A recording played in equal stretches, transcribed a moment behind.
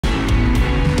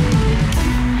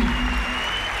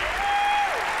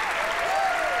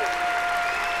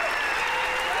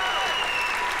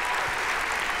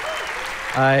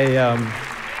I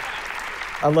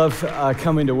love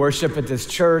coming to worship at this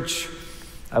church.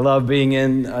 I love being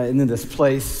in this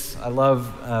place. I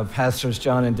love Pastors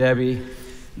John and Debbie.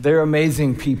 They're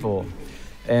amazing people,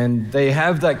 and they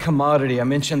have that commodity. I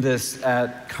mentioned this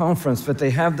at conference, but they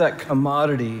have that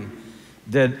commodity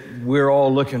that we're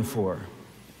all looking for,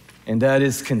 and that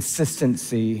is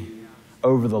consistency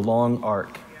over the long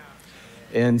arc.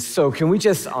 And so can we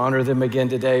just honor them again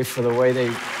today for the way they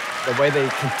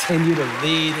continue to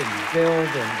lead and build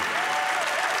and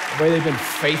the way they've been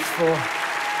faithful.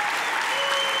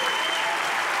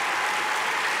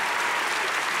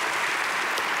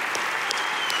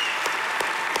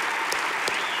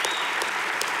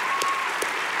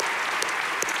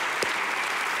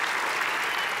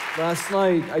 Last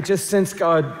night, I just sensed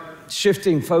God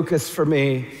shifting focus for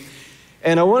me.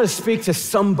 And I want to speak to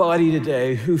somebody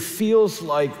today who feels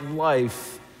like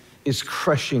life is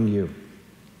crushing you.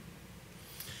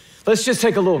 Let's just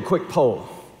take a little quick poll.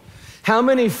 How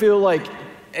many feel like,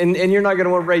 and you're not going to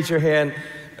want to raise your hand,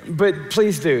 but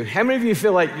please do. How many of you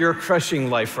feel like you're crushing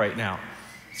life right now?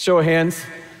 Show of hands.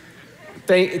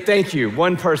 Thank you.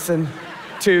 One person,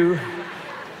 two.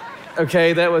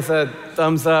 Okay, that was a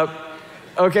thumbs up.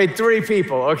 Okay, three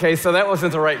people. Okay, so that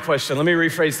wasn't the right question. Let me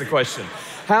rephrase the question.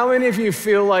 How many of you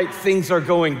feel like things are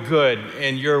going good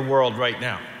in your world right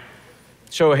now?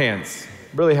 Show of hands.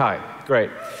 Really high. Great.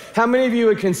 How many of you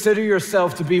would consider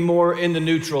yourself to be more in the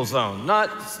neutral zone?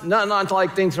 Not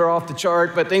like things are off the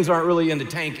chart, but things aren't really in the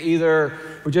tank either.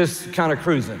 We're just kind of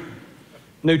cruising.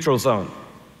 Neutral zone.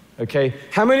 Okay?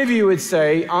 How many of you would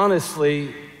say,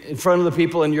 honestly, in front of the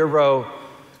people in your row,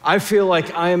 I feel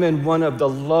like I am in one of the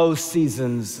low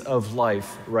seasons of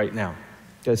life right now?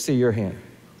 Can I see your hand?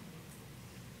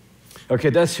 Okay,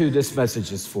 that's who this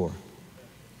message is for.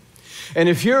 And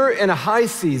if you're in a high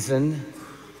season,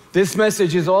 this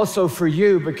message is also for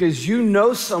you because you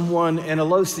know someone in a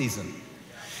low season.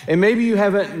 And maybe you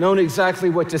haven't known exactly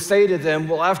what to say to them.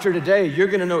 Well, after today, you're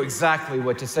gonna know exactly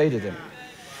what to say to them.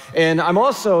 And I'm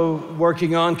also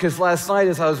working on, because last night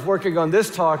as I was working on this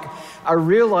talk, I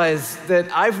realized that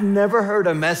I've never heard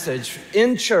a message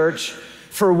in church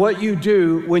for what you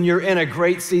do when you're in a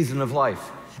great season of life.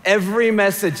 Every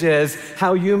message is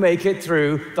how you make it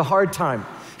through the hard time,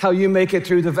 how you make it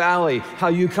through the valley, how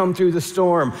you come through the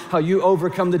storm, how you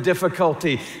overcome the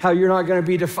difficulty, how you're not gonna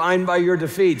be defined by your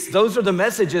defeats. Those are the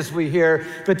messages we hear.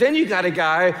 But then you got a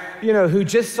guy, who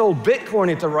just sold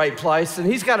Bitcoin at the right price, and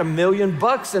he's got $1 million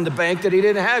in the bank that he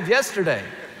didn't have yesterday.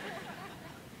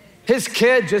 His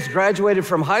kid just graduated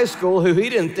from high school who he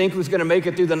didn't think was gonna make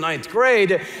it through the 9th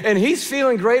grade, and he's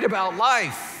feeling great about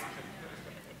life.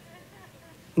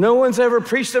 No one's ever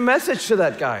preached a message to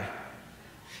that guy.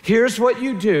 Here's what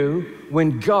you do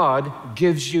when God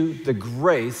gives you the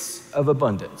grace of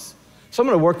abundance. So I'm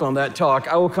gonna work on that talk.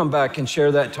 I will come back and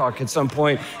share that talk at some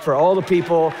point for all the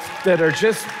people that are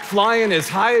just flying as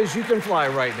high as you can fly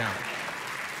right now.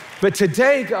 But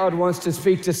today, God wants to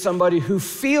speak to somebody who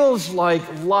feels like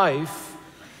life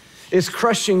is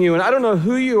crushing you. And I don't know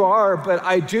who you are, but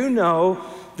I do know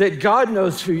that God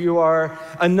knows who you are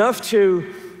enough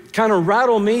to kind of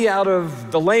rattle me out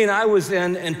of the lane I was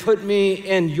in and put me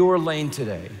in your lane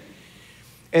today.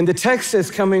 And the text is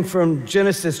coming from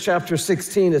Genesis chapter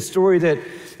 16, a story that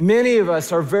many of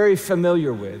us are very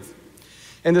familiar with.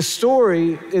 And the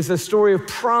story is a story of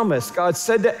promise. God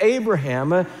said to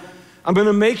Abraham, I'm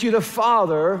gonna make you the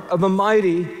father of a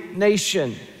mighty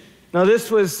nation. Now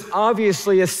this was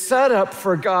obviously a setup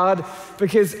for God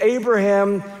because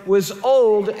Abraham was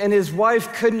old and his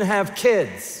wife couldn't have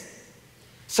kids.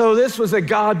 So this was a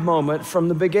God moment from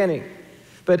the beginning.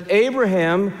 But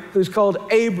Abraham, who's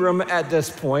called Abram at this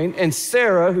point, and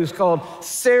Sarah, who's called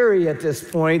Sarai at this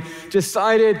point,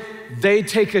 decided they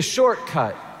take a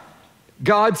shortcut.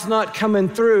 God's not coming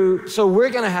through, so we're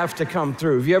gonna have to come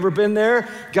through. Have you ever been there?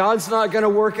 God's not gonna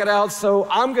work it out, so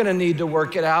I'm gonna need to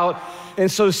work it out.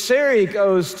 And so Sarai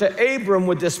goes to Abram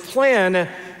with this plan.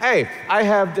 Hey, I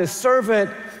have this servant,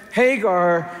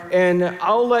 Hagar, and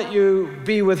I'll let you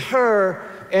be with her,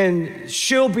 and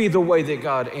she'll be the way that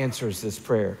God answers this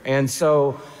prayer. And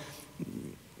so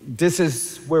this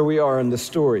is where we are in the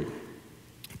story.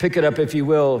 Pick it up, if you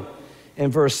will, in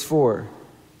verse 4.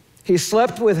 He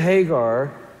slept with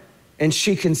Hagar, and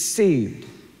she conceived.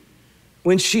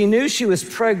 When she knew she was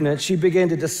pregnant, she began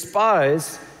to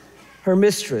despise her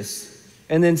mistress.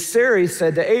 And then Sarai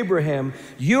said to Abraham,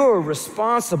 you are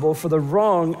responsible for the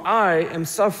wrong I am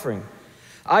suffering.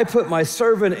 I put my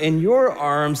servant in your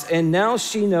arms, and now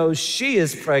she knows she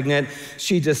is pregnant.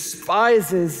 She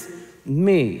despises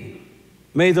me.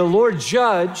 May the Lord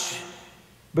judge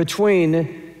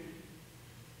between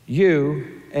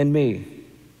you and me.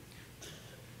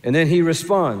 And then he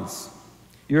responds,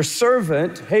 your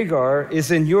servant, Hagar, is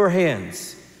in your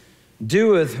hands.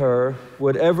 Do with her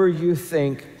whatever you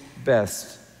think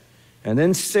best. And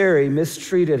then Sarai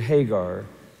mistreated Hagar,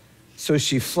 so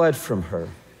she fled from her.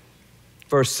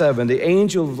 Verse 7, the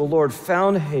angel of the Lord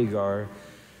found Hagar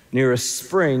near a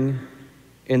spring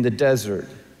in the desert.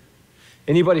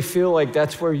 Anybody feel like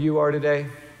that's where you are today?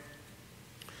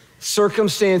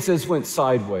 Circumstances went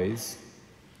sideways.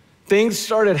 Things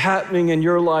started happening in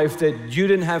your life that you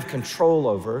didn't have control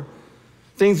over.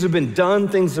 Things have been done,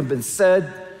 things have been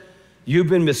said. You've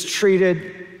been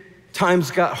mistreated.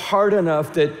 Times got hard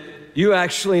enough that you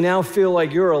actually now feel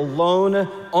like you're alone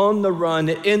on the run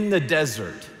in the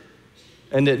desert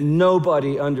and that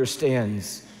nobody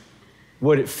understands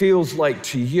what it feels like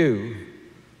to you,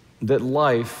 that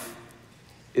life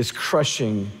is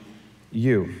crushing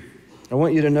you. I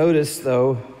want you to notice,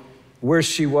 though, where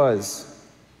she was.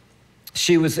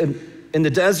 She was in the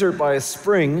desert by a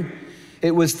spring.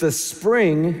 It was the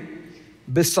spring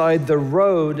beside the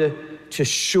road to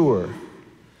Shur.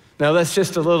 Now, that's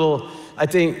just a little, I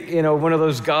think, one of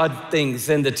those God things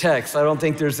in the text. I don't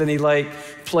think there's any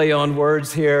play on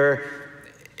words here.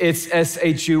 It's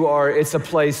S-H-U-R. It's a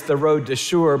place, the road to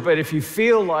Shur. But if you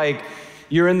feel like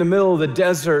you're in the middle of the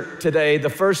desert today, the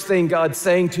first thing God's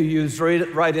saying to you is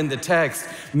right in the text.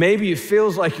 Maybe it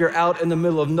feels like you're out in the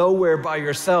middle of nowhere by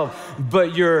yourself,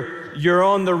 but you're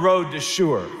on the road to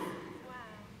Shur.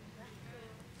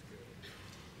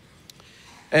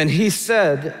 And he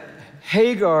said,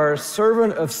 Hagar,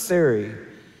 servant of Sarai,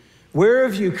 where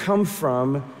have you come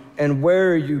from and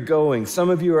where are you going? Some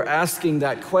of you are asking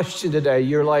that question today.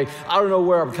 You're like, I don't know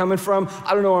where I'm coming from.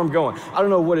 I don't know where I'm going. I don't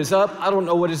know what is up. I don't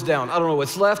know what is down. I don't know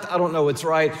what's left. I don't know what's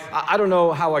right. I don't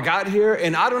know how I got here,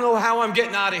 and I don't know how I'm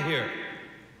getting out of here.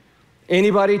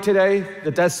 Anybody today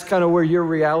that's kind of where your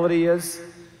reality is?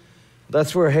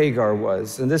 That's where Hagar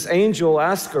was. And this angel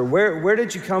asked her, where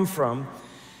did you come from?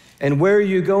 And where are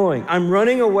you going? I'm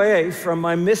running away from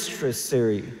my mistress,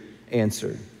 Sarai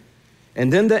answered.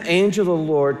 And then the angel of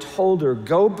the Lord told her,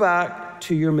 go back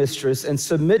to your mistress and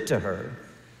submit to her.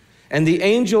 And the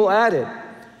angel added,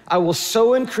 I will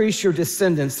so increase your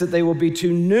descendants that they will be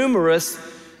too numerous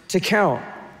to count.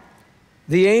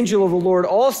 The angel of the Lord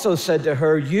also said to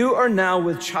her, you are now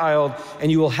with child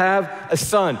and you will have a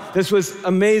son. This was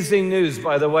amazing news,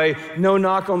 by the way. No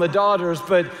knock on the daughters,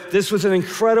 but this was an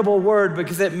incredible word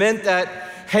because it meant that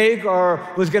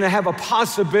Hagar was going to have a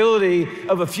possibility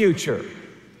of a future.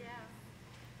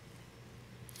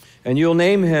 And you'll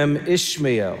name him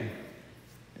Ishmael.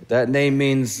 That name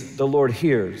means the Lord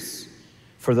hears,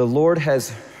 for the Lord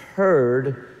has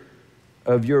heard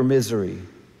of your misery.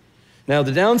 Now,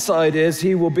 the downside is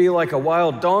he will be like a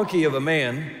wild donkey of a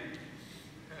man.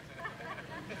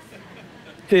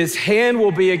 His hand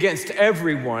will be against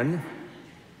everyone,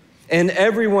 and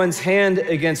everyone's hand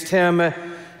against him,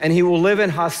 and he will live in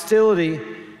hostility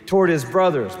toward his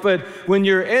brothers. But when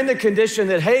you're in the condition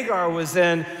that Hagar was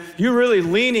in, you're really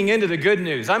leaning into the good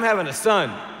news. I'm having a son.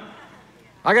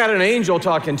 I got an angel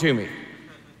talking to me.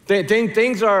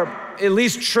 Things are at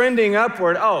least trending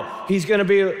upward. Oh, he's going to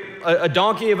be a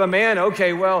donkey of a man?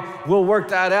 Okay, well, we'll work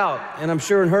that out. And I'm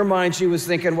sure in her mind she was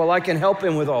thinking, well, I can help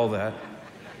him with all that.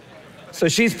 So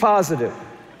she's positive.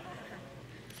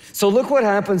 So look what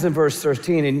happens in verse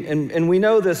 13. And we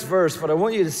know this verse, but I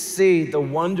want you to see the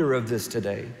wonder of this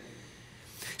today.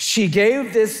 She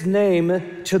gave this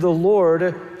name to the Lord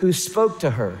who spoke to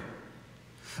her.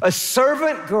 A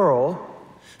servant girl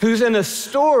who's in a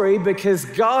story because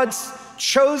God's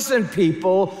chosen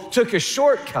people took a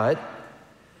shortcut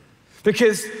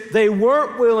because they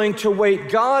weren't willing to wait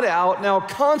God out. Now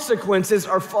consequences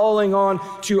are falling on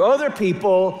to other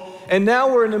people, and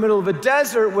now we're in the middle of a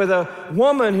desert with a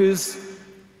woman who's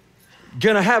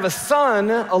gonna have a son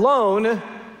alone,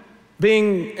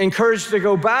 being encouraged to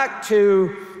go back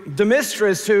to the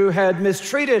mistress who had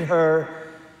mistreated her,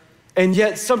 and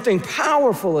yet something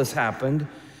powerful has happened.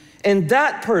 And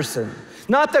that person,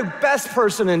 not the best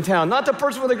person in town, not the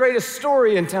person with the greatest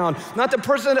story in town, not the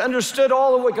person that understood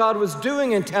all of what God was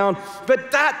doing in town,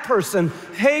 but that person,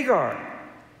 Hagar,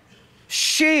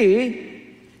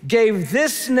 she gave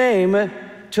this name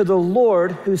to the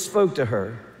Lord who spoke to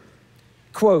her.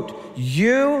 Quote,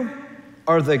 you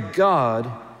are the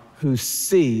God who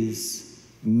sees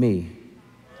me.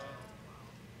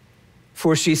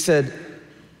 For she said,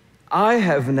 I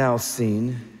have now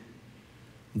seen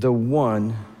the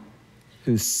one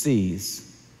who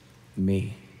sees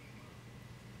me.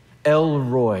 El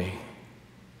Roy,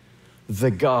 the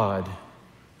God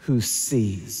who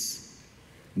sees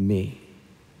me.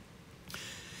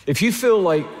 If you feel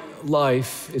like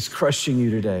life is crushing you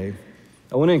today,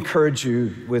 I want to encourage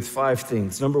you with 5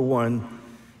 things. Number 1,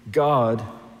 God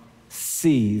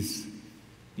sees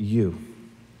you.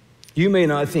 You may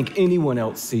not think anyone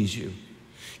else sees you.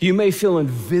 You may feel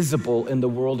invisible in the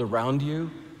world around you.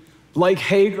 Like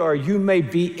Hagar, you may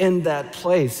be in that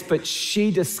place, but she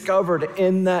discovered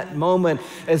in that moment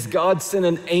as God sent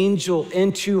an angel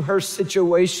into her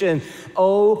situation,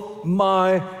 oh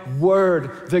my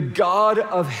word, the God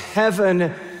of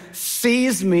heaven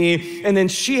sees me. And then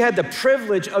she had the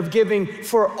privilege of giving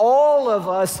for all of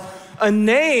us a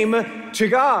name to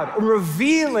God,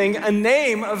 revealing a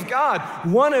name of God.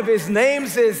 One of his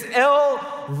names is El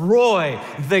Roy,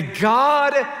 the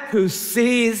God who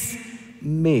sees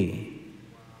me.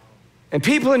 And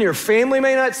people in your family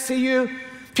may not see you.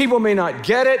 People may not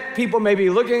get it. People may be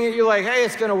looking at you like, hey,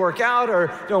 it's gonna work out,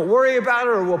 or don't worry about it,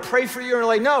 or we'll pray for you. And you're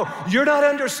like, no, you're not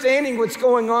understanding what's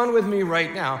going on with me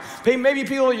right now. Maybe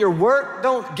people at your work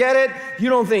don't get it. You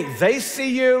don't think they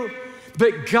see you.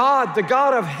 But God, the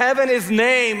God of heaven, his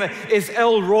name is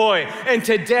El Roy. And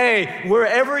today,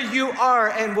 wherever you are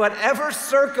and whatever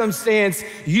circumstance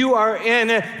you are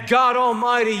in, God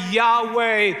Almighty,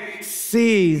 Yahweh,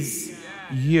 sees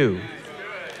you.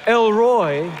 El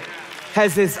Roy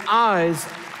has his eyes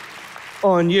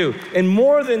on you. And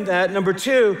more than that, number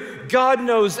 2, God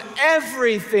knows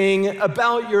everything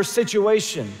about your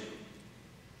situation.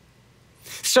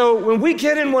 So when we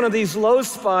get in one of these low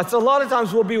spots, a lot of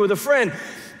times we'll be with a friend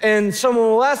and someone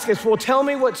will ask us, well, tell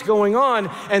me what's going on.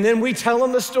 And then we tell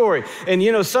them the story. And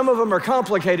you know, some of them are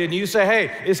complicated. And you say,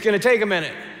 hey, it's gonna take a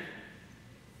minute.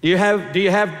 Do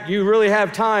you really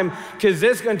have time? Because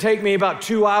this is gonna take me about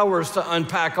 2 hours to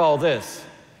unpack all this.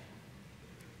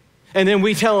 And then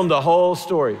we tell them the whole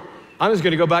story. I'm just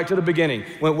gonna go back to the beginning.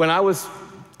 When I was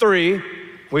 3,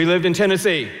 we lived in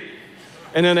Tennessee.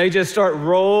 And then they just start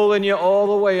rolling you all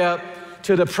the way up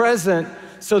to the present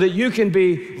so that you can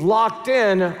be locked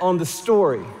in on the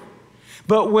story.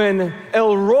 But when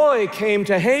El Roy came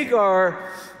to Hagar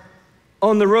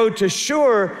on the road to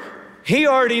Shur, he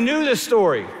already knew the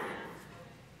story.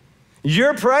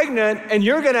 You're pregnant and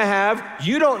you're gonna have,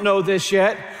 you don't know this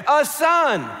yet, a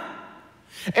son.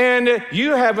 And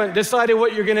you haven't decided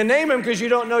what you're gonna name him because you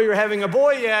don't know you're having a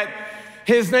boy yet.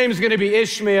 His name's gonna be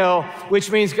Ishmael, which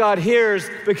means God hears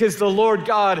because the Lord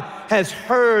God has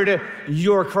heard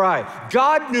your cry.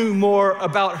 God knew more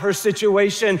about her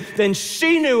situation than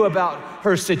she knew about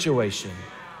her situation.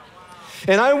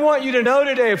 And I want you to know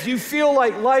today, if you feel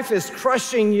like life is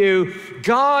crushing you,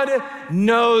 God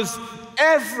knows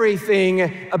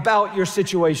everything about your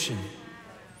situation.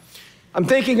 I'm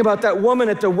thinking about that woman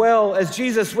at the well as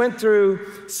Jesus went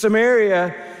through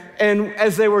Samaria. And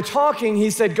as they were talking,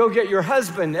 he said, go get your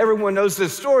husband. Everyone knows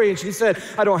this story. And she said,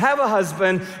 I don't have a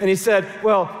husband. And he said,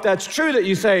 well, that's true that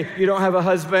you say you don't have a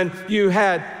husband. You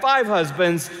had 5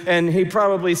 husbands. And he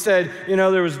probably said, you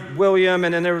know, there was William,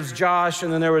 and then there was Josh,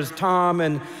 and then there was Tom.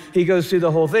 And he goes through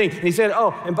the whole thing. And he said,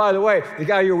 oh, and by the way, the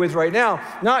guy you're with right now,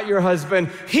 not your husband,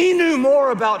 he knew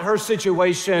more about her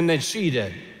situation than she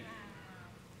did.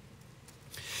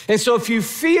 And so if you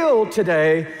feel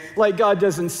today like God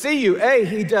doesn't see you,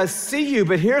 he does see you,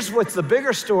 but here's what's the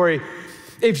bigger story.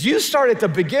 If you start at the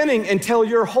beginning and tell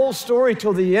your whole story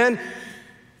till the end,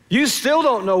 you still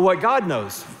don't know what God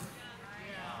knows.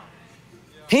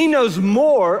 He knows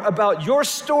more about your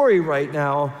story right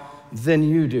now than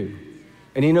you do.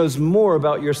 And he knows more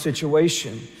about your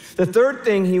situation. The third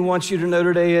thing he wants you to know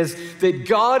today is that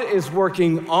God is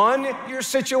working on your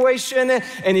situation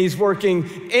and he's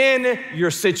working in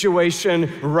your situation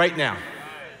right now.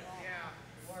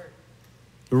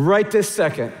 Right this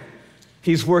second,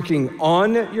 he's working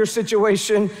on your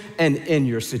situation and in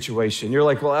your situation. You're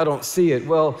like, well, I don't see it.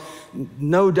 Well,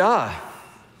 no duh.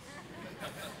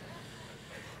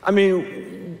 I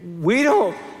mean, we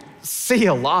don't see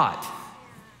a lot.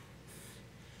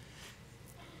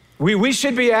 We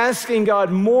should be asking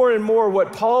God more and more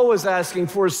what Paul was asking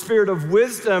for, a spirit of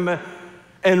wisdom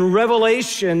and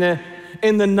revelation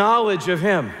in the knowledge of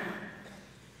him.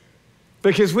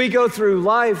 Because we go through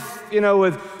life, you know,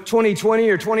 with 2020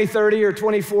 or 2030 or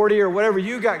 2040 or whatever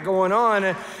you got going on,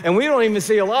 and we don't even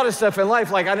see a lot of stuff in life.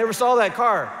 Like, I never saw that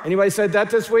car. Anybody said that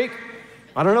this week?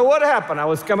 I don't know what happened. I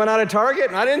was coming out of Target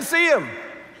and I didn't see him.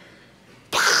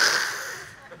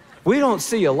 We don't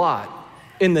see a lot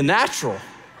in the natural.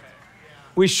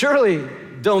 We surely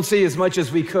don't see as much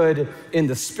as we could in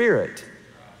the spirit.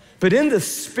 But in the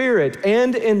spirit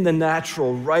and in the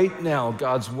natural, right now,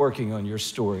 God's working on your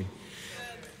story.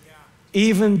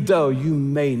 Even though you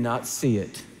may not see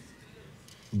it,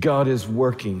 God is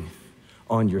working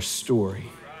on your story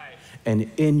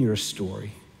and in your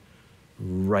story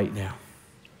right now.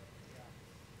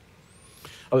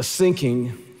 I was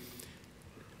thinking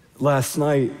last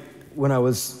night when I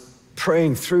was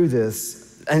praying through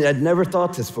this, and I'd never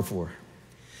thought this before,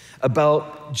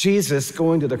 about Jesus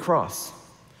going to the cross.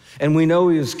 And we know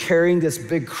he was carrying this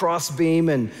big crossbeam,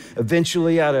 and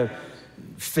eventually out of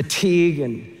fatigue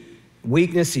and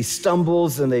weakness, he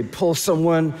stumbles and they pull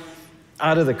someone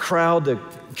out of the crowd to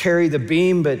carry the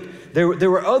beam. But there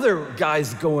were other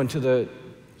guys going to the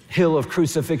hill of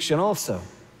crucifixion also.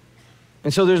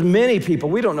 And so there's many people.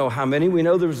 We don't know how many. We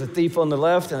know there was a thief on the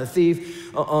left and a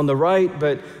thief on the right,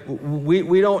 but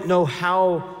we don't know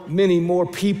how many more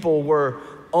people were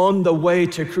on the way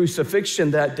to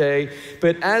crucifixion that day.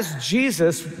 But as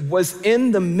Jesus was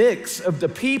in the mix of the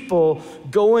people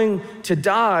going to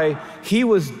die, he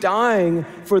was dying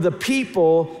for the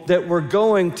people that were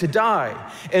going to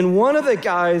die. And one of the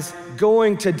guys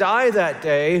going to die that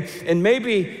day, and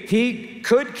maybe he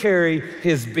could carry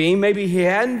his beam, maybe he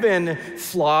hadn't been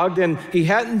flogged and he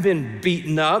hadn't been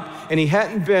beaten up and he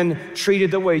hadn't been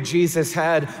treated the way Jesus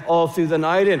had all through the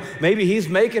night, and maybe he's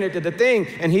making it to the thing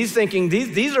and he's thinking,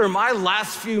 these are my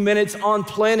last few minutes on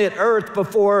planet Earth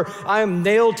before I'm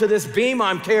nailed to this beam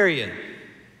I'm carrying.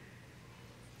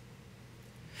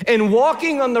 And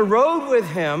walking on the road with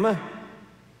him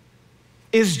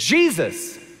is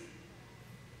Jesus.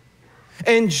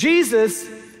 And Jesus,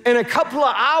 in a couple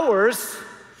of hours,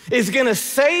 is gonna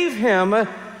save him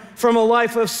from a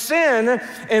life of sin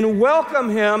and welcome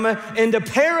him into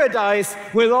paradise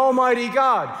with Almighty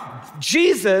God.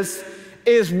 Jesus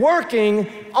is working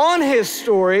on his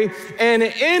story and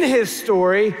in his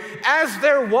story as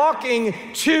they're walking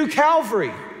to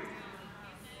Calvary.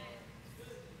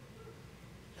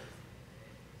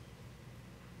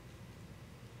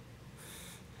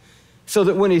 So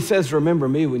that when he says, remember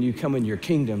me when you come in your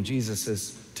kingdom, Jesus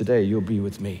says, today you'll be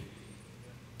with me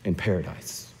in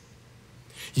paradise.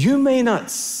 You may not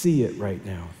see it right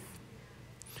now,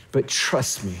 but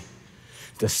trust me,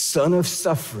 the Son of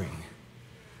Suffering,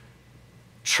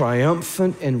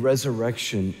 triumphant in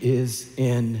resurrection, is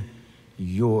in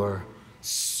your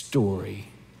story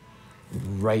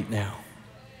right now.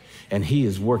 And he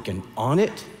is working on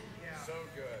it,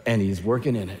 and he's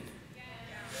working in it.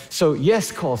 So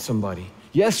yes, call somebody.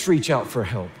 Yes, reach out for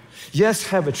help. Yes,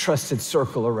 have a trusted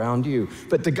circle around you.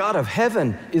 But the God of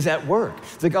heaven is at work.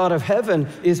 The God of heaven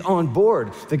is on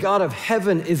board. The God of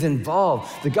heaven is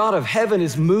involved. The God of heaven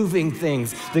is moving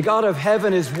things. The God of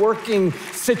heaven is working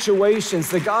situations.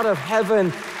 The God of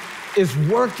heaven is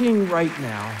working right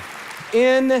now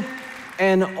in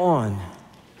and on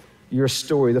your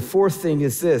story. The fourth thing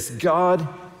is this: God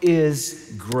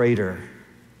is greater.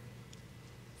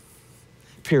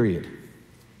 Period.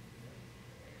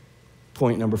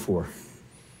 Point number 4.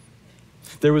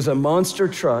 There was a monster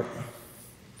truck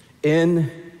in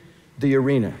the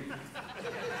arena.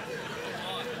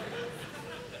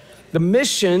 The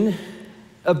mission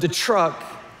of the truck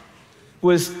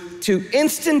was to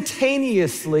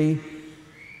instantaneously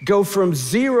go from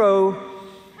 0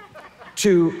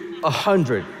 to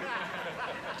 100.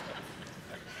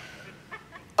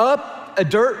 Up a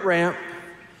dirt ramp,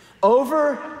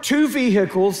 over 2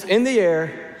 vehicles in the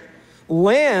air,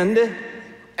 land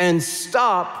and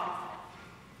stop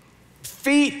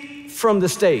feet from the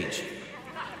stage.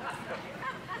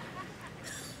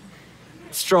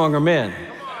 Stronger men.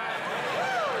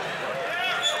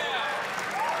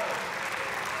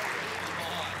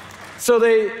 So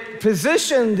they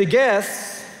positioned the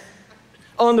guests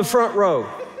on the front row.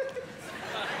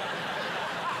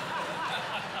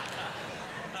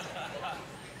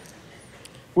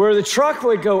 Where the truck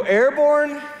would go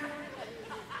airborne,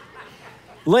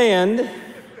 land,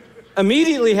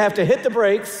 immediately have to hit the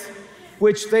brakes,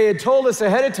 which they had told us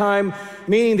ahead of time,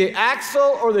 meaning the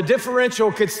axle or the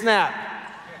differential could snap.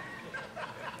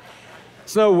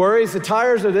 It's no worries, the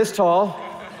tires are this tall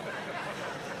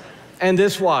and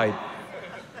this wide.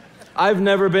 I've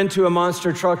never been to a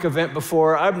monster truck event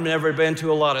before. I've never been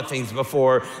to a lot of things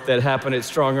before that happen at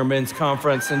Stronger Men's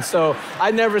Conference, and so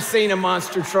I'd never seen a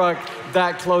monster truck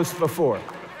that close before.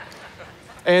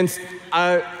 And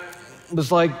I was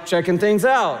like checking things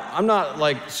out. I'm not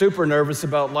like super nervous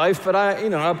about life, but I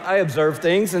observe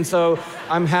things, and so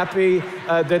I'm happy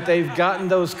that they've gotten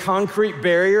those concrete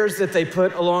barriers that they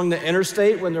put along the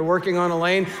interstate when they're working on a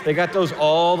lane. They got those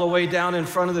all the way down in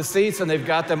front of the seats, and they've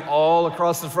got them all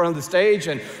across the front of the stage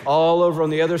and all over on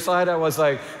the other side. I was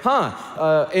like,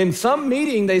 in some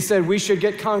meeting they said we should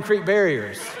get concrete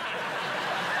barriers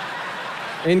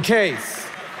in case.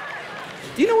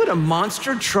 Do you know what a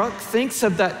monster truck thinks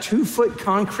of that 2-foot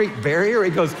concrete barrier?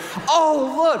 It goes,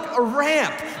 oh, look, a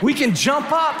ramp. We can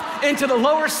jump up into the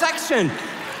lower section.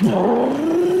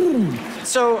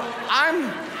 So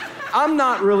I'm I'm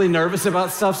not really nervous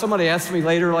about stuff. Somebody asked me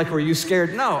later, like, were you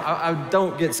scared? No, I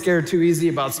don't get scared too easy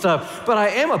about stuff, but I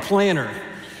am a planner.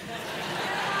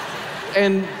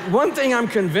 And one thing I'm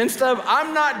convinced of,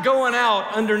 I'm not going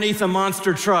out underneath a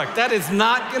monster truck. That is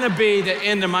not gonna be the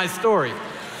end of my story.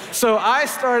 So I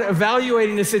started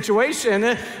evaluating the situation,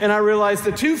 and I realized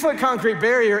the 2-foot concrete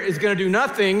barrier is gonna do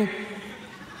nothing.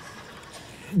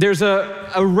 There's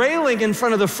a railing in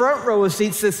front of the front row of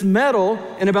seats that's metal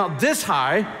and about this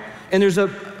high, and there's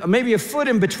maybe a foot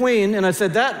in between, and I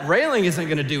said, that railing isn't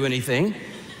gonna do anything,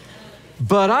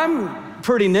 but I'm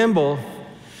pretty nimble,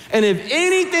 and if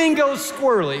anything goes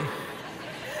squirrely,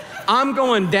 I'm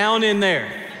going down in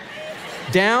there.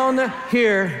 Down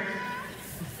here,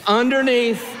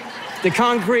 underneath the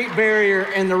concrete barrier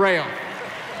and the rail.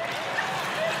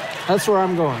 That's where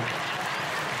I'm going.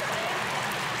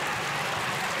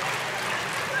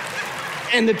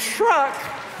 And the truck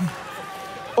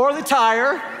or the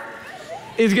tire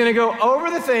is gonna go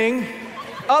over the thing,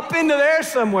 up into there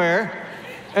somewhere,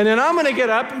 and then I'm gonna get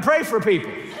up and pray for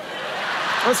people.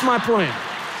 That's my plan.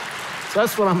 So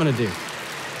that's what I'm gonna do.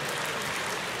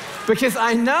 Because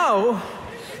I know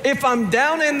if I'm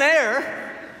down in there,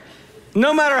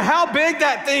 no matter how big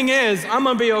that thing is, I'm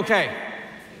gonna be okay.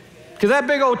 Because that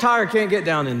big old tire can't get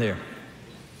down in there.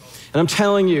 And I'm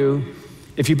telling you,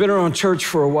 if you've been around church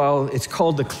for a while, it's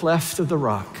called the cleft of the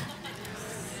rock,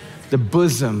 the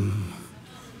bosom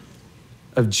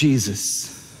of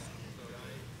Jesus.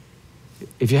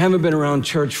 If you haven't been around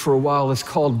church for a while, it's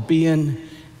called being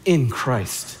in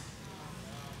Christ.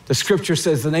 The scripture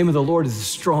says the name of the Lord is a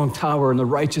strong tower and the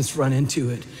righteous run into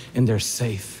it and they're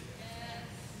safe.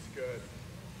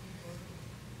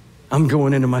 I'm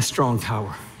going into my strong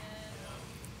tower.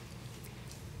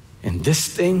 And this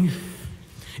thing,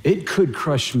 it could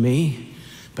crush me,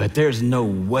 but there's no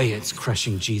way it's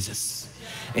crushing Jesus.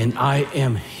 And I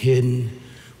am hidden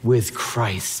with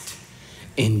Christ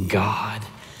in God,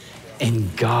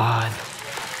 and God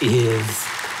is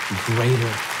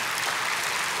greater.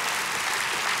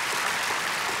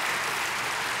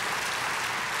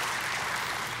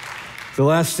 The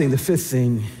last thing, the fifth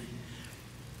thing,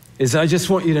 is I just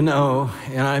want you to know,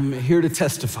 and I'm here to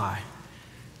testify,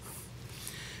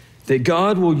 that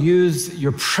God will use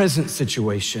your present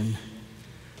situation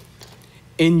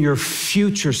in your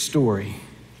future story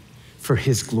for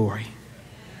His glory.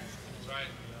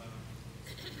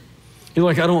 You're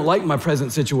like, I don't like my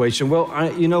present situation.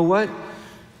 Well, you know what?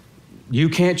 You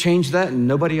can't change that and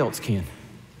nobody else can.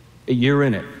 You're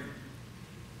in it.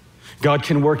 God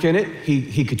can work in it.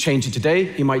 He could change it today.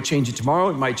 He might change it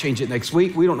tomorrow. He might change it next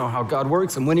week. We don't know how God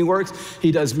works and when He works.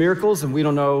 He does miracles and we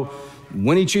don't know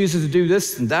when He chooses to do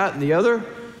this and that and the other.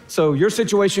 So your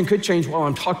situation could change while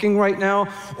I'm talking right now,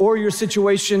 or your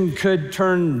situation could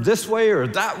turn this way or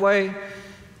that way.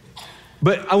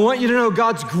 But I want you to know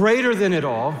God's greater than it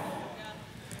all.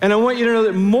 And I want you to know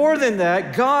that more than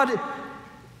that, God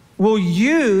will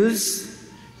use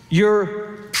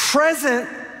your present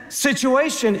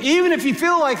situation, even if you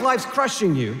feel like life's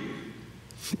crushing you,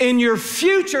 in your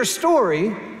future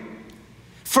story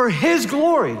for His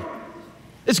glory.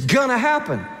 It's gonna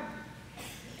happen.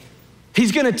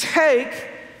 He's gonna take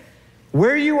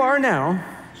where you are now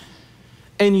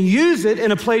and use it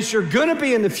in a place you're gonna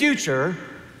be in the future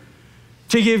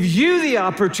to give you the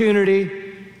opportunity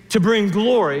to bring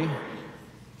glory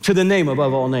to the name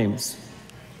above all names.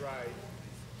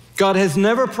 God has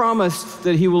never promised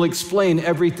that He will explain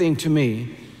everything to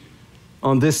me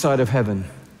on this side of heaven,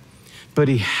 but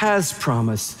He has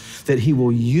promised that He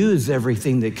will use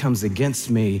everything that comes against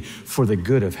me for the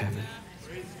good of heaven.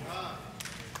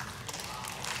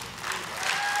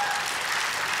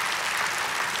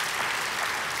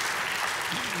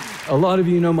 A lot of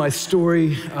you know my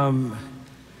story.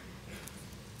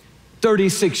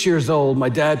 36 years old, my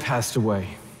dad passed away.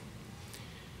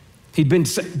 He'd been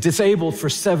disabled for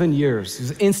 7 years. He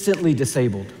was instantly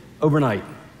disabled overnight.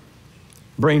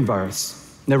 Brain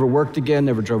virus. Never worked again,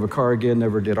 never drove a car again,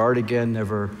 never did art again,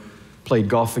 never played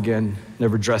golf again,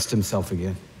 never dressed himself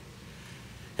again.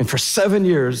 And for 7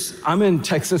 years, I'm in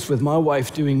Texas with my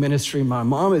wife doing ministry. My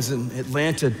mom is in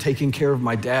Atlanta taking care of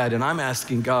my dad, and I'm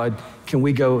asking God, can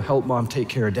we go help Mom take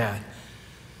care of Dad?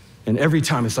 And every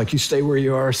time it's like, you stay where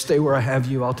you are, stay where I have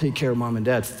you, I'll take care of Mom and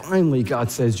Dad. Finally,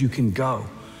 God says, you can go.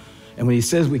 And when He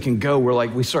says we can go,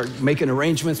 we start making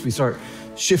arrangements, we start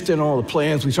shifting all the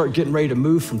plans, we start getting ready to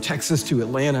move from Texas to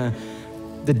Atlanta.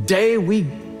 The day we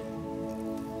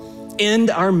end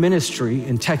our ministry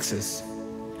in Texas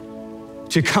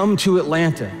to come to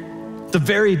Atlanta, the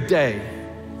very day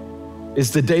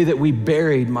is the day that we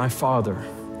buried my father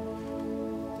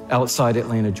outside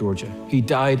Atlanta, Georgia. He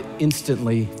died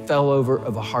instantly, fell over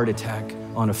of a heart attack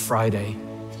on a Friday,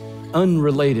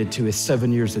 unrelated to his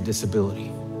 7 years of disability.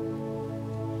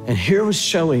 And here was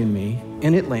Shelly and me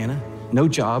in Atlanta, no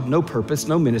job, no purpose,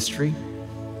 no ministry,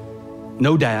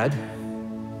 no dad,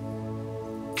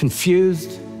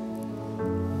 confused,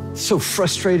 so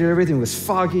frustrated, everything was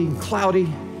foggy and cloudy.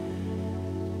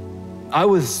 I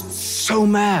was so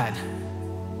mad,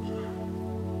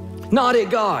 not at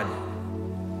God.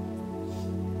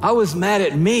 I was mad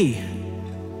at me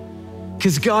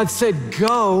because God said,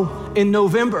 go in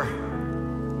November.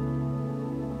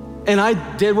 And I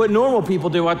did what normal people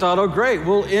do. I thought, oh great,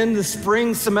 we'll end the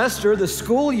spring semester, the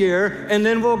school year, and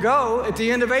then we'll go at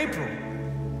the end of April.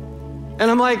 And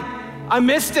I'm like, I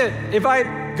missed it. If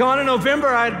I'd gone in November,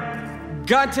 I'd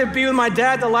got to be with my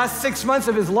dad the last 6 months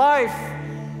of his life.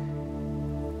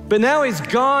 But now he's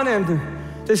gone,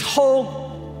 and this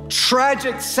whole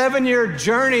tragic 7-year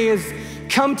journey has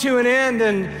come to an end,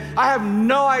 and I have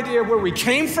no idea where we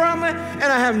came from, and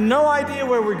I have no idea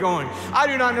where we're going. I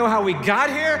do not know how we got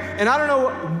here, and I don't know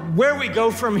where we go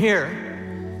from here.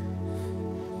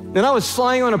 And I was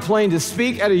flying on a plane to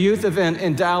speak at a youth event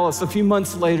in Dallas a few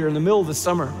months later in the middle of the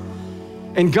summer.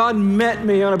 And God met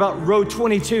me on about row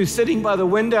 22, sitting by the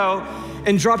window,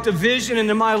 and dropped a vision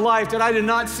into my life that I did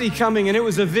not see coming. And it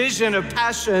was a vision of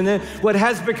Passion, what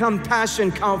has become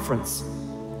Passion Conference.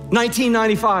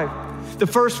 1995. The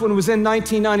first one was in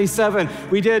 1997.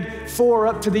 We did 4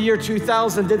 up to the year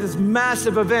 2000, did this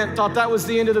massive event, thought that was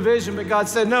the end of the vision, but God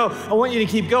said, no, I want you to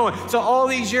keep going. So all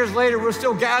these years later, we're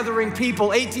still gathering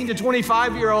people, 18 to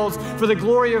 25-year-olds for the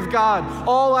glory of God,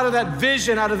 all out of that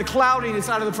vision, out of the cloudiness,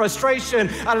 out of the frustration,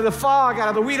 out of the fog, out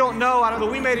of the we don't know, out of the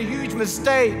we made a huge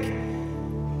mistake.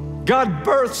 God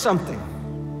birthed something.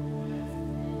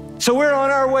 So we're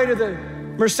on our way to the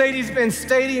Mercedes-Benz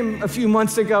Stadium a few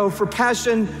months ago for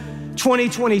Passion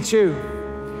 2022.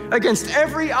 Against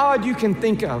every odd you can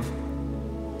think of.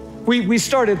 We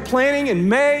started planning in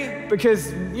May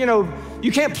because,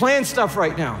 you can't plan stuff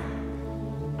right now.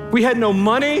 We had no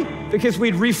money because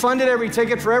we'd refunded every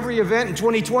ticket for every event in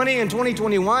 2020 and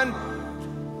 2021.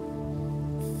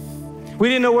 We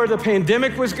didn't know where the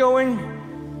pandemic was going.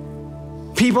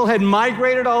 People had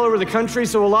migrated all over the country,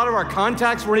 so a lot of our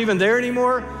contacts weren't even there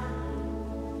anymore.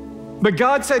 But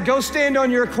God said, go stand on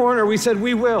your corner. We said,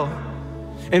 we will.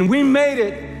 And we made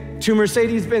it to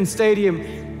Mercedes-Benz Stadium.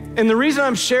 And the reason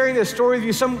I'm sharing this story with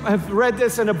you, some have read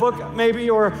this in a book maybe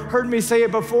or heard me say it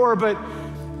before, but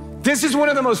this is one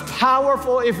of the most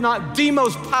powerful, if not the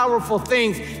most powerful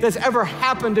things that's ever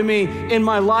happened to me in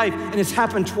my life, and it's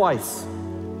happened twice.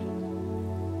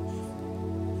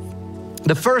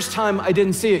 The first time I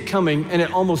didn't see it coming and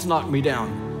it almost knocked me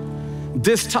down.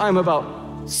 This time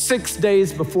about 6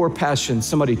 days before Passion,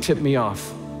 somebody tipped me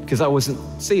off because I wasn't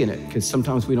seeing it, because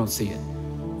sometimes we don't see it.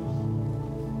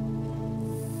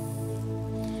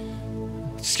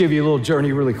 Just give you a little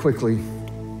journey really quickly.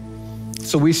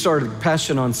 So we started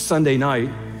Passion on Sunday night.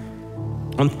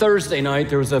 On Thursday night,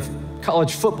 there was a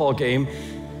college football game,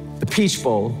 the Peach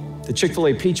Bowl, the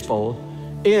Chick-fil-A Peach Bowl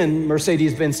in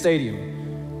Mercedes-Benz Stadium.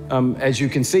 As you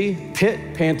can see,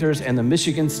 Pitt Panthers and the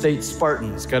Michigan State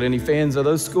Spartans. Got any fans of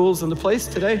those schools in the place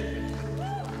today?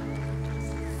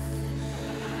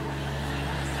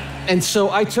 And so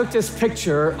I took this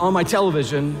picture on my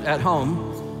television at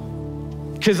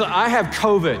home because I have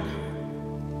COVID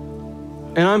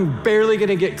and I'm barely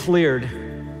gonna get cleared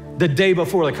the day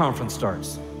before the conference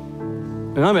starts.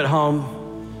 And I'm at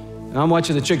home and I'm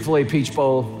watching the Chick-fil-A Peach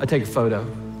Bowl. I take a photo.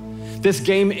 This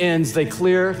game ends, they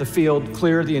clear the field,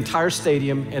 clear the entire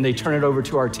stadium, and they turn it over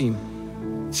to our team.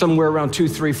 Somewhere around 2,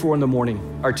 3, 4 in the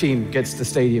morning, our team gets to the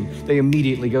stadium. They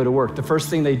immediately go to work. The first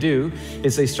thing they do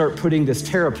is they start putting this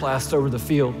Terraplast over the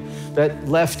field. That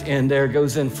left end there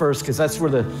goes in first because that's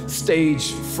where the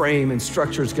stage frame and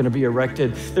structure is gonna be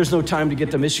erected. There's no time to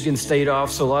get the Michigan State off,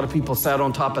 so a lot of people sat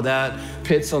on top of that.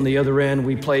 Pitt's on the other end,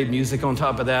 we played music on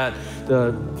top of that.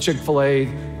 The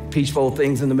Chick-fil-A Peach Bowl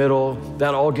things in the middle,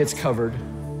 that all gets covered.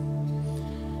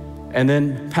 And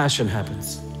then Passion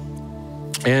happens.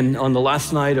 And on the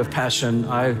last night of Passion,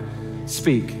 I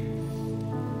speak.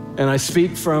 And I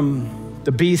speak from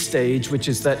the B stage, which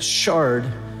is that shard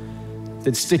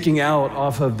that's sticking out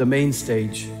off of the main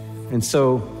stage. And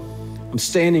so I'm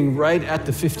standing right at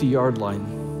the 50-yard line.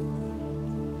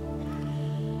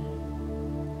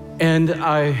 And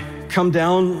I come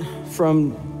down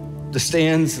from the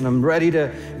stands and I'm ready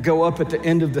to go up at the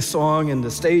end of the song, and the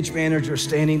stage manager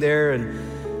standing there, and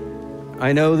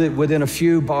I know that within a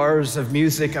few bars of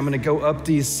music, I'm gonna go up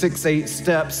these 6, 8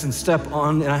 steps and step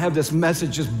on, and I have this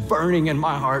message just burning in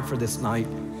my heart for this night.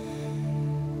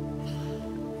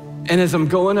 And as I'm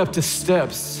going up the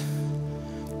steps,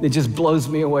 it just blows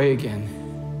me away again.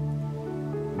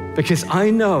 Because I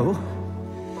know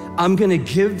I'm gonna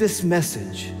give this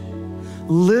message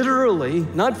literally,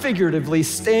 not figuratively,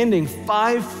 standing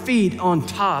 5 feet on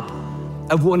top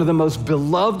of one of the most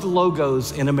beloved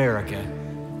logos in America,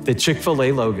 the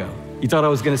Chick-fil-A logo. You thought I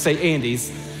was gonna say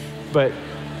Andy's, but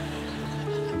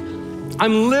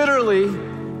I'm literally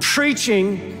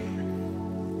preaching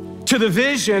to the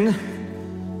vision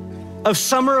of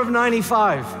summer of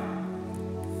 '95,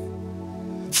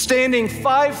 standing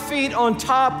 5 feet on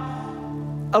top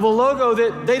of a logo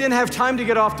that they didn't have time to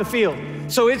get off the field.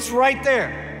 So it's right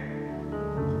there.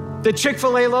 The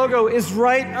Chick-fil-A logo is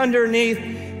right underneath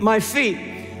my feet.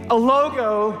 A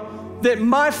logo that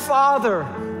my father,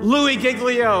 Louie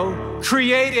Giglio,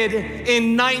 created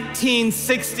in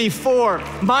 1964.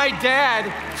 My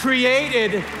dad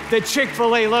created the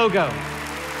Chick-fil-A logo.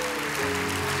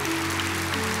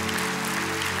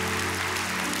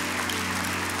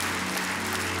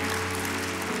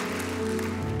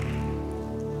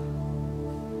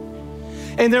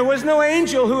 And there was no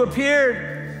angel who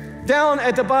appeared down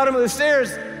at the bottom of the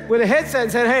stairs with a headset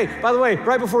and said, hey, by the way,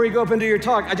 right before you go up and do your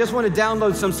talk, I just want to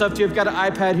download some stuff to you. I've got an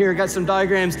iPad here, got some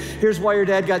diagrams. Here's why your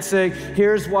dad got sick.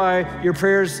 Here's why your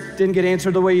prayers didn't get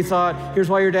answered the way you thought. Here's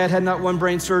why your dad had not one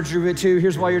brain surgery, but 2.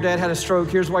 Here's why your dad had a stroke.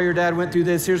 Here's why your dad went through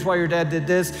this. Here's why your dad did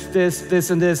this,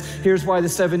 and this. Here's why the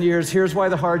 7 years. Here's why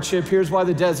the hardship. Here's why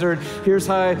the desert. Here's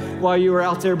why you were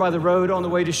out there by the road on the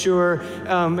way to Shore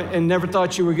and never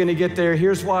thought you were going to get there.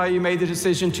 Here's why you made the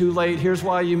decision too late. Here's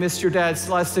why you missed your dad's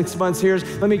last 6 months.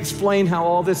 Let me explain how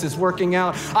all this is working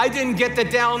out. I didn't get the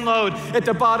download at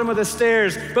the bottom of the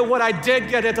stairs, but what I did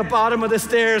get at the bottom of the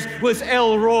stairs was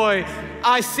Elroy.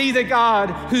 I see the God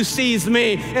who sees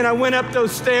me. And I went up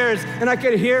those stairs and I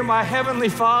could hear my Heavenly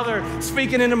Father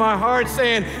speaking into my heart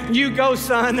saying, you go,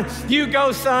 son, you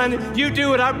go, son. You do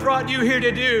what I brought you here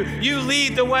to do. You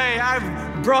lead the way I've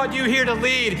brought you here to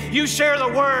lead. You share the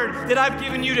word that I've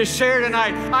given you to share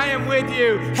tonight. I am with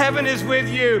you. Heaven is with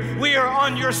you. We are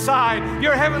on your side.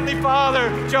 Your Heavenly Father,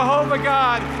 Jehovah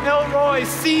God, Elroy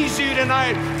sees you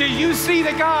tonight. Do you see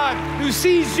the God who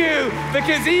sees you?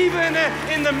 Because even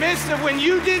in the midst of when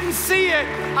you didn't see it,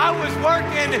 I was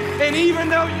working. And even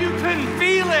though you couldn't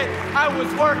feel it, I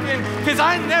was working because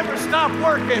I never stopped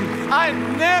working. I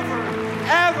never,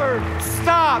 ever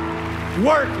stopped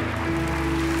working.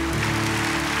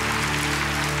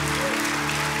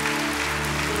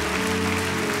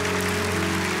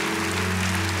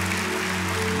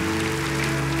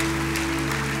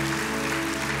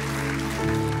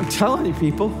 Telling you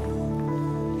people,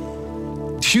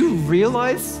 do you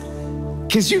realize?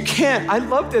 Because you can't, I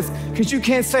love this, because you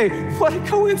can't say, what a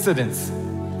coincidence.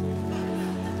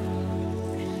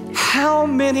 How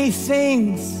many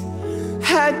things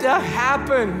had to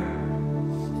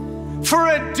happen for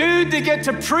a dude to get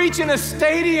to preach in a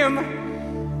stadium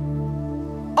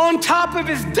on top of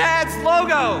his dad's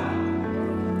logo?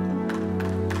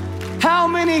 How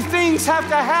many things have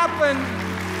to happen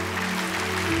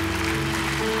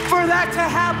for that to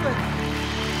happen?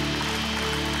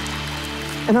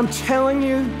 And I'm telling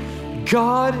you,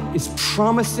 God is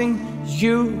promising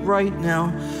you right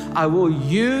now, I will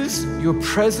use your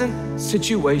present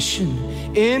situation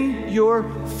in your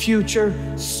future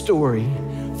story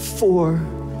for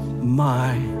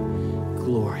my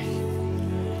glory.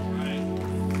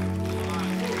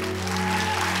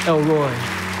 Elroy.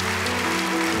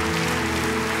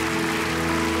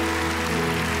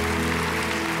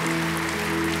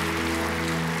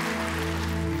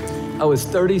 I was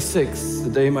 36 the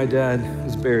day my dad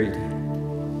was buried. I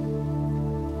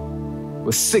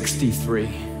was 63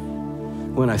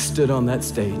 when I stood on that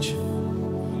stage.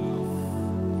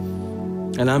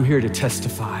 And I'm here to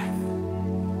testify.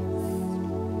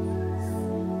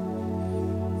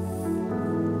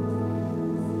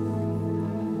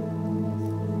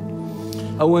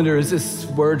 I wonder, is this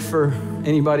word for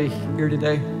anybody here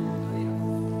today?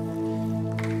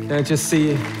 Can I just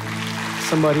see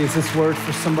somebody, is this word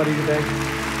for somebody today?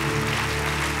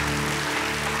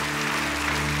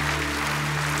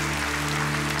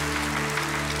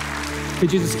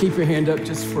 Could you just keep your hand up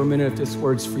just for a minute if this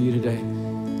word's for you today?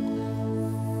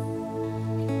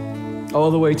 All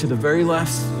the way to the very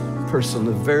last person,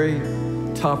 the very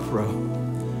top row.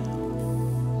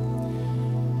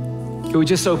 Can we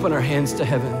just open our hands to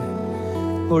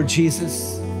heaven? Lord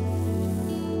Jesus,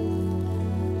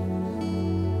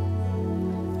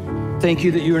 thank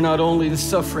you that you are not only the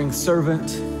suffering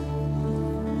servant,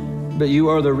 but you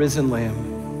are the risen Lamb.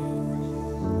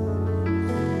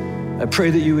 I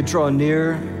pray that you would draw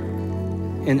near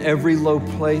in every low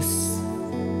place,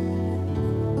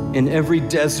 in every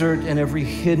desert, in every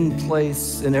hidden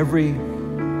place, in every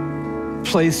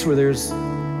place where there's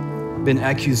been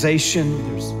accusation,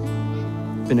 there's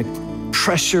been a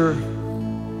pressure,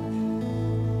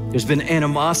 there's been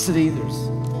animosity, there's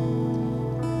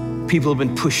people have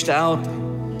been pushed out,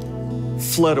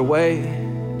 fled away.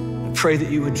 I pray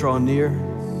that you would draw near.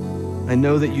 I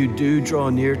know that you do draw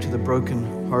near to the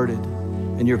brokenhearted,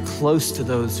 and you're close to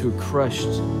those who are crushed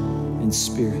in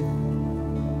spirit.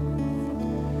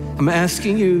 I'm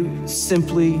asking you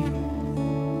simply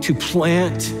to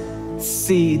plant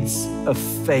seeds of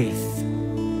faith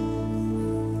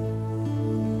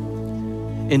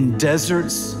in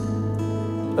deserts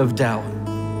of doubt.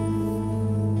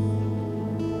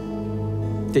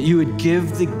 That you would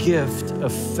give the gift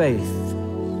of faith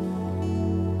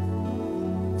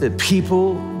that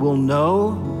people will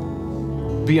know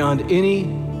beyond any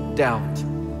doubt.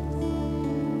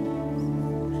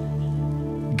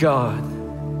 God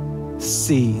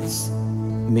sees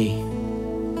me.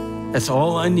 That's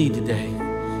all I need today,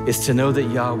 is to know that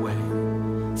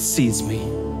Yahweh sees me.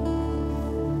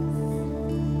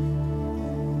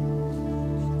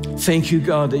 Thank you,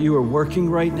 God, that you are working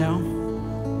right now.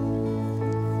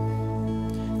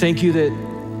 Thank you that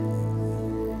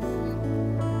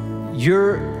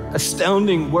your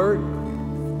astounding word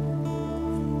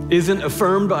isn't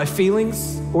affirmed by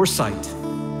feelings or sight.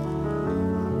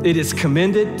 It is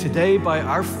commended today by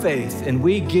our faith, and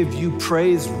we give you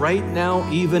praise right now,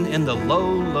 even in the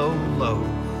low, low, low,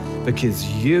 because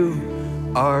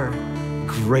you are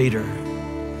greater.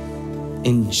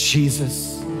 In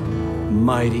Jesus'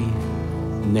 mighty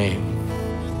name,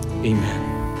 amen.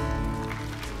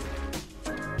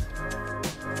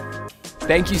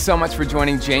 Thank you so much for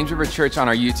joining James River Church on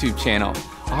our YouTube channel.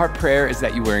 Our prayer is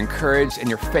that you were encouraged and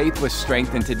your faith was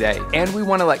strengthened today. And we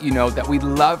want to let you know that we'd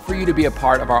love for you to be a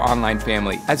part of our online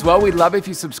family. As well, we'd love if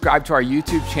you subscribe to our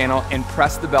YouTube channel and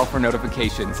press the bell for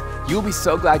notifications. You'll be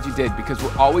so glad you did, because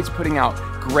we're always putting out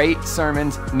great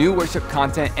sermons, new worship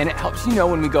content, and it helps you know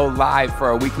when we go live for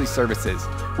our weekly services.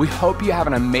 We hope you have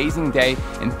an amazing day,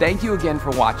 and thank you again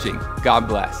for watching. God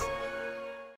bless.